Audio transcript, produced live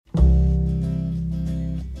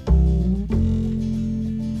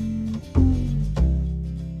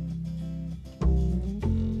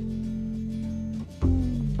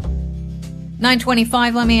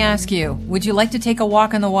925, let me ask you, would you like to take a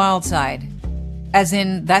walk on the wild side? As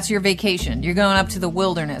in, that's your vacation. You're going up to the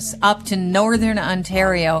wilderness, up to northern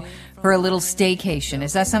Ontario for a little staycation.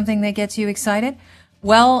 Is that something that gets you excited?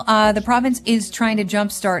 Well, the province is trying to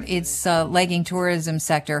jumpstart its lagging tourism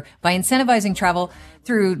sector by incentivizing travel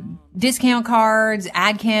through discount cards,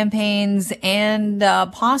 ad campaigns, and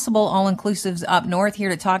possible all-inclusives up north. Here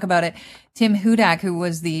to talk about it, Tim Hudak, who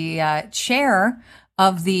was the chair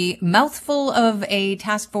of the mouthful of a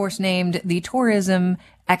task force named the Tourism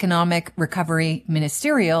Economic Recovery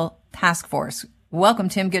Ministerial Task Force. Welcome,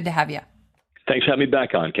 Tim. Good to have you. Thanks for having me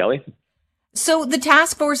back on, Kelly. So the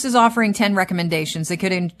task force is offering 10 recommendations that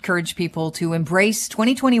could encourage people to embrace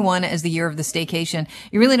 2021 as the year of the staycation.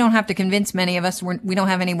 You really don't have to convince many of us. We don't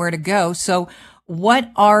have anywhere to go. So what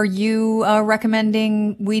are you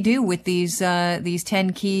recommending we do with these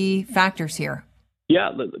 10 key factors here?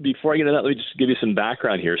 Yeah, before I get into that, let me just give you some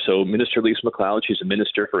background here. So Minister Lisa MacLeod, she's a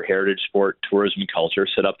Minister for Heritage, Sport, Tourism, and Culture,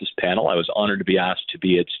 set up this panel. I was honored to be asked to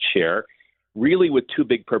be its chair, really with two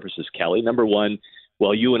big purposes, Kelly. Number one,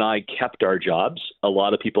 while you and I kept our jobs, a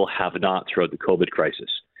lot of people have not throughout the COVID crisis.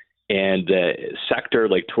 And sector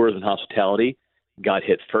like tourism and hospitality got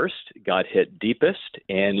hit first, got hit deepest,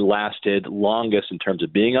 and lasted longest in terms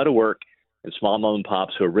of being out of work, and small mom and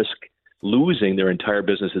pops who risk losing their entire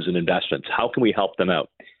businesses and investments. How can we help them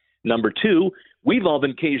out? Number two, we've all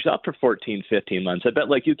been caged up for 14, 15 months. I bet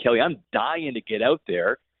like you, Kelly, I'm dying to get out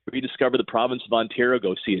there, rediscover the province of Ontario,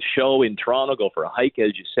 go see a show in Toronto, go for a hike,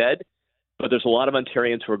 as you said. But there's a lot of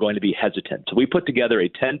Ontarians who are going to be hesitant. So we put together a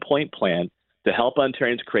 10-point plan to help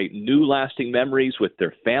Ontarians create new lasting memories with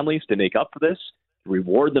their families to make up for this,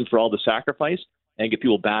 reward them for all the sacrifice, and get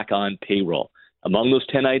people back on payroll. Among those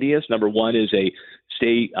 10 ideas, number one is a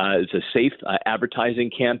safe advertising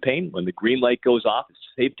campaign. When the green light goes off, it's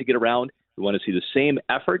safe to get around. We want to see the same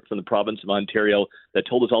effort from the province of Ontario that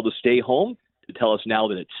told us all to stay home to tell us now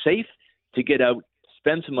that it's safe to get out,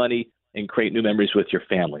 spend some money, and create new memories with your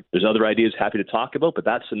family. There's other ideas happy to talk about, but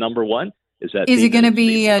that's the number one. Is it going to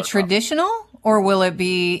be traditional, or will it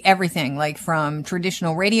be everything, like from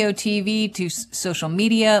traditional radio, TV to social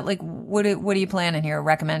media? Like, what are you planning here,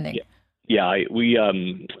 recommending? Yeah,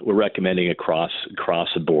 we're recommending across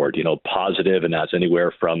the board, positive, and that's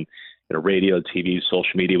anywhere from radio, TV,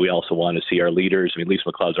 social media. We also want to see our leaders. I mean, Lisa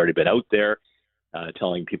MacLeod's already been out there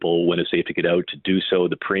telling people when it's safe to get out to do so,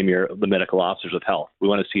 the premier, the medical officers of health. We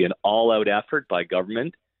want to see an all-out effort by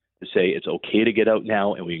government to say it's okay to get out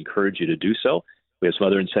now, and we encourage you to do so. We have some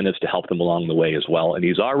other incentives to help them along the way as well. And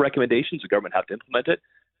these are recommendations. The government have to implement it,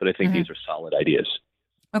 but I think these are solid ideas.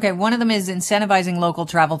 Okay, one of them is incentivizing local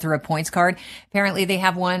travel through a points card. Apparently they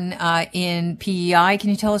have one in PEI. Can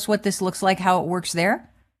you tell us what this looks like, how it works there?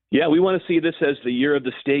 Yeah, we want to see this as the year of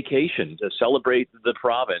the staycation to celebrate the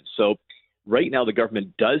province. So right now the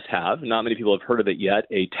government does have, not many people have heard of it yet,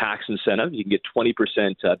 a tax incentive. You can get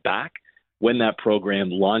 20% back when that program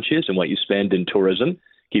launches and what you spend in tourism.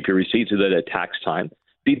 Keep your receipts of that at tax time.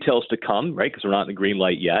 Details to come, right, because we're not in the green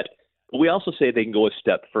light yet. But we also say they can go a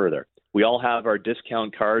step further. We all have our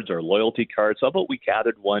discount cards, our loyalty cards. How about we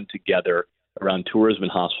gathered one together around tourism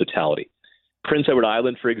and hospitality? Prince Edward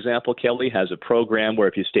Island, for example, Kelly, has a program where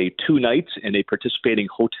if you stay 2 nights in a participating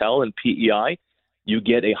hotel in PEI, you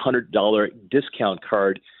get a $100 discount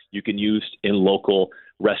card you can use in local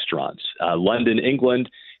restaurants. London, England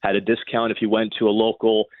had a discount if you went to a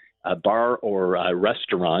local bar or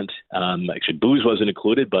restaurant. Actually, booze wasn't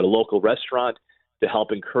included, but a local restaurant to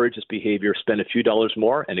help encourage this behavior, spend a few dollars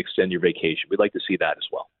more and extend your vacation. We'd like to see that as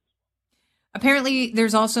well. Apparently,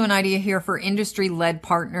 there's also an idea here for industry-led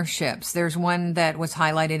partnerships. There's one that was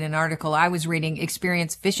highlighted in an article I was reading,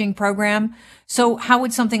 Experience Fishing Program. So how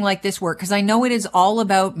would something like this work? Because I know it is all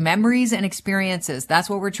about memories and experiences. That's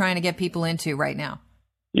what we're trying to get people into right now.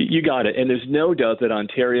 You got it. And there's no doubt that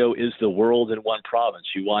Ontario is the world in one province.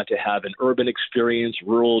 You want to have an urban experience,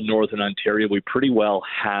 rural Northern Ontario. We pretty well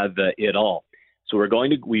have it all. So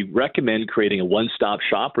we recommend creating a one-stop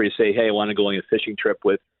shop where you say, hey, I want to go on a fishing trip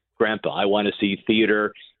with Grandpa. I want to see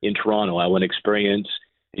theater in Toronto. I want to experience,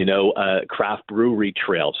 a craft brewery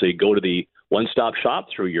trail. So you go to the one-stop shop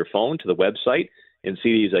through your phone to the website and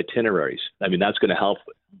see these itineraries. I mean, that's going to help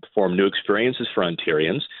form new experiences for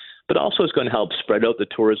Ontarians, but also it's going to help spread out the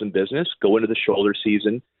tourism business, go into the shoulder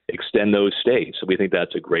season, extend those stays. So we think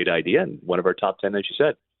that's a great idea and one of our top 10, as you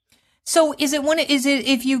said. So is it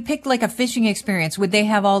if you picked like a fishing experience, would they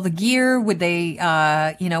have all the gear? Would they,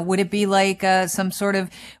 would it be like some sort of,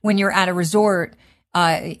 when you're at a resort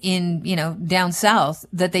in, down south,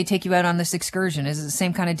 that they take you out on this excursion? Is it the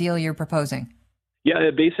same kind of deal you're proposing?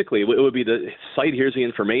 Yeah, basically, it would be the site. Here's the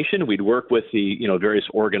information. We'd work with the various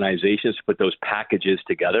organizations to put those packages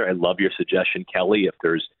together. I love your suggestion, Kelly. If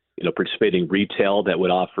there's participating retail that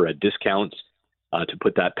would offer a discounts to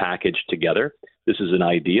put that package together, this is an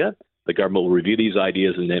idea. The government will review these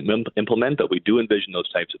ideas and implement, but we do envision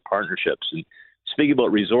those types of partnerships. And speaking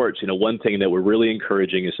about resorts, one thing that we're really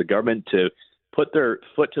encouraging is the government to put their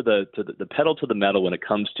foot to the pedal to the metal when it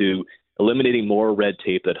comes to eliminating more red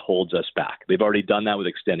tape that holds us back. They've already done that with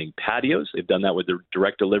extending patios. They've done that with the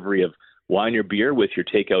direct delivery of wine or beer with your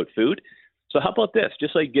takeout food. So how about this?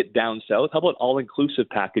 Just like get down south, how about all-inclusive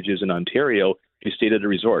packages in Ontario if you stayed at a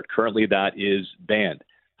resort? Currently, that is banned.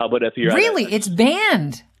 How about if you're Really? It's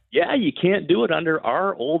banned? Yeah, you can't do it under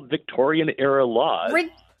our old Victorian-era laws.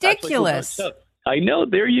 Ridiculous. I know.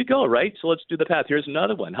 There you go, right? So let's do the path. Here's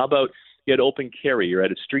another one. How about you had open carry? You're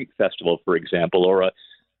at a street festival, for example, or a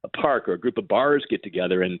park or a group of bars get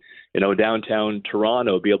together and, downtown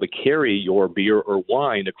Toronto, be able to carry your beer or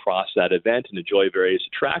wine across that event and enjoy various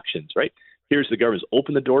attractions, right? Here's the government's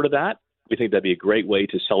open the door to that. We think that'd be a great way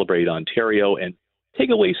to celebrate Ontario and take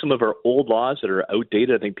away some of our old laws that are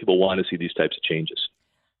outdated. I think people want to see these types of changes.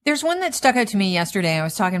 There's one that stuck out to me yesterday. I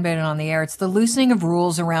was talking about it on the air. It's the loosening of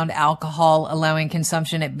rules around alcohol, allowing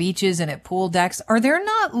consumption at beaches and at pool decks. Are there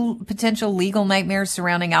not potential legal nightmares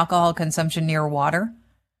surrounding alcohol consumption near water?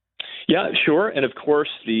 Yeah, sure. And of course,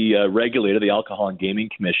 the regulator, the Alcohol and Gaming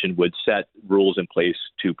Commission, would set rules in place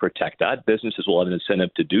to protect that. Businesses will have an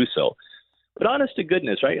incentive to do so. But honest to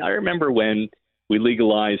goodness, right? I remember when we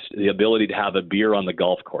legalized the ability to have a beer on the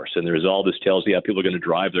golf course, and there's all this tells you, people are going to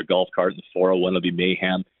drive their golf cart in the 401, there'll be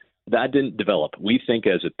mayhem. That didn't develop. We think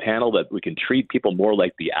as a panel that we can treat people more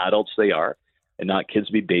like the adults they are and not kids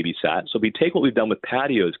to be babysat. So we take what we've done with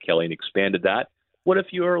patios, Kelly, and expanded that. What if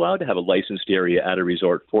you are allowed to have a licensed area at a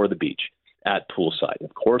resort for the beach, at poolside?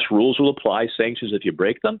 Of course, rules will apply, sanctions if you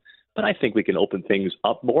break them, but I think we can open things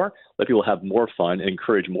up more, let people have more fun, and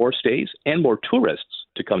encourage more stays and more tourists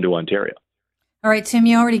to come to Ontario. All right, Tim,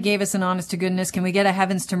 you already gave us an honest to goodness. Can we get a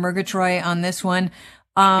heavens to Murgatroyd on this one?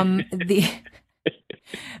 I'm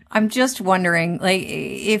just wondering,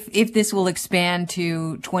 if this will expand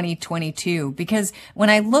to 2022, because when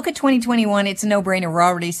I look at 2021, it's a no-brainer. We're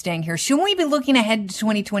already staying here. Shouldn't we be looking ahead to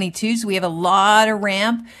 2022? So we have a lot of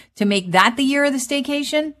ramp to make that the year of the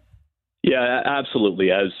staycation? Yeah,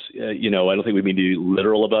 absolutely. As I don't think we mean to be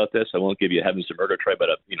literal about this. I won't give you heavens to Murgatroyd, but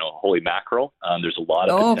holy mackerel. There's a lot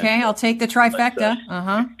of potential. Okay, I'll take the trifecta.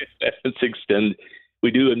 Let's extend.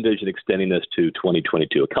 We do envision extending this to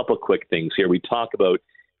 2022. A couple of quick things here. We talk about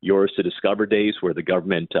Yours to Discover days, where the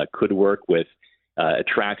government could work with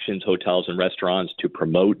attractions, hotels, and restaurants to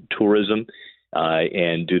promote tourism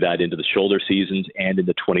and do that into the shoulder seasons and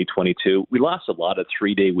into 2022. We lost a lot of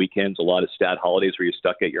 3-day weekends, a lot of stat holidays where you're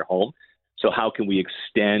stuck at your home. So how can we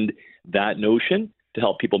extend that notion to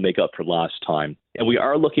help people make up for lost time? And we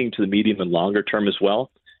are looking to the medium and longer term as well.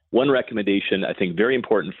 One recommendation, I think very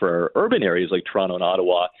important for our urban areas like Toronto and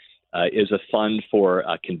Ottawa, is a fund for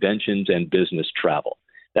conventions and business travel.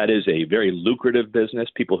 That is a very lucrative business.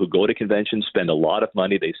 People who go to conventions spend a lot of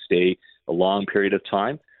money. They stay a long period of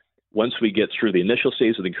time. Once we get through the initial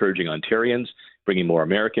stage of encouraging Ontarians, bringing more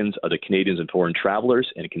Americans, other Canadians, and foreign travelers,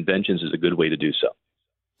 and conventions is a good way to do so.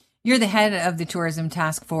 You're the head of the Tourism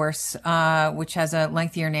Task Force, which has a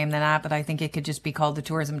lengthier name than that, but I think it could just be called the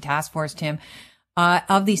Tourism Task Force, Tim.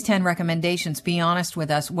 Of these 10 recommendations, be honest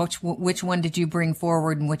with us. Which one did you bring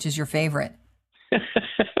forward and which is your favorite?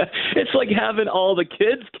 It's like having all the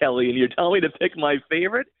kids, Kelly, and you're telling me to pick my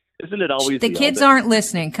favorite? Isn't it always the kids aren't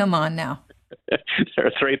listening. Come on now.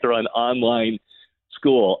 That's right. They're on online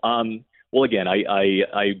school. Well, again,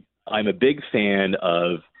 I'm a big fan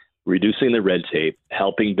of reducing the red tape,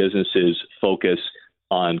 helping businesses focus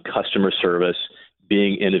on customer service,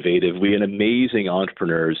 being innovative. We have amazing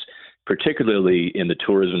entrepreneurs, particularly in the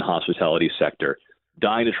tourism and hospitality sector,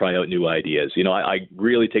 dying to try out new ideas. I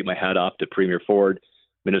really take my hat off to Premier Ford,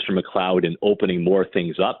 Minister McLeod, in opening more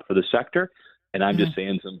things up for the sector. And I'm just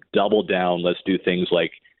saying, double down. Let's do things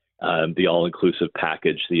like the all-inclusive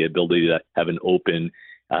package, the ability to have an open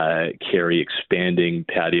carry, expanding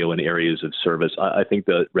patio and areas of service. I think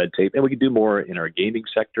the red tape, and we can do more in our gaming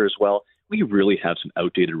sector as well. We really have some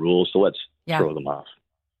outdated rules, so let's throw them off.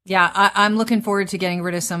 Yeah, I'm looking forward to getting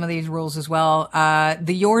rid of some of these rules as well.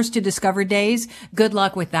 The Yours to Discover days, good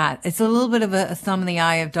luck with that. It's a little bit of a thumb in the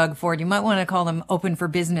eye of Doug Ford. You might want to call them open for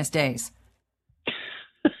business days.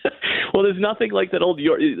 Well, there's nothing like that old,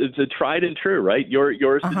 it's a tried and true, right?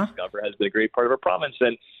 Yours to Discover has been a great part of our province.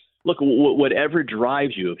 And look, whatever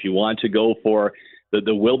drives you, if you want to go for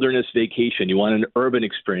the wilderness vacation. You want an urban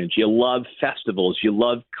experience. You love festivals. You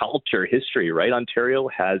love culture, history, right? Ontario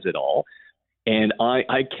has it all. And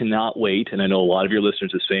I cannot wait, and I know a lot of your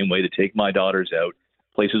listeners the same way, to take my daughters out,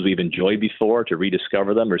 places we've enjoyed before, to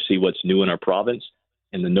rediscover them or see what's new in our province.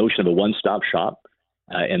 And the notion of a one-stop shop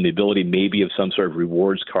and the ability maybe of some sort of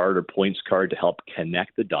rewards card or points card to help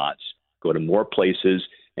connect the dots, go to more places.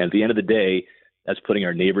 And at the end of the day, that's putting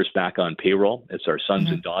our neighbors back on payroll. It's our sons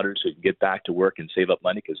and daughters who can get back to work and save up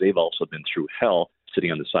money because they've also been through hell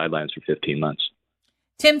sitting on the sidelines for 15 months.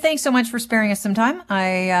 Tim, thanks so much for sparing us some time.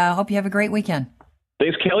 I hope you have a great weekend.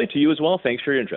 Thanks, Kelly. To you as well. Thanks for your interest.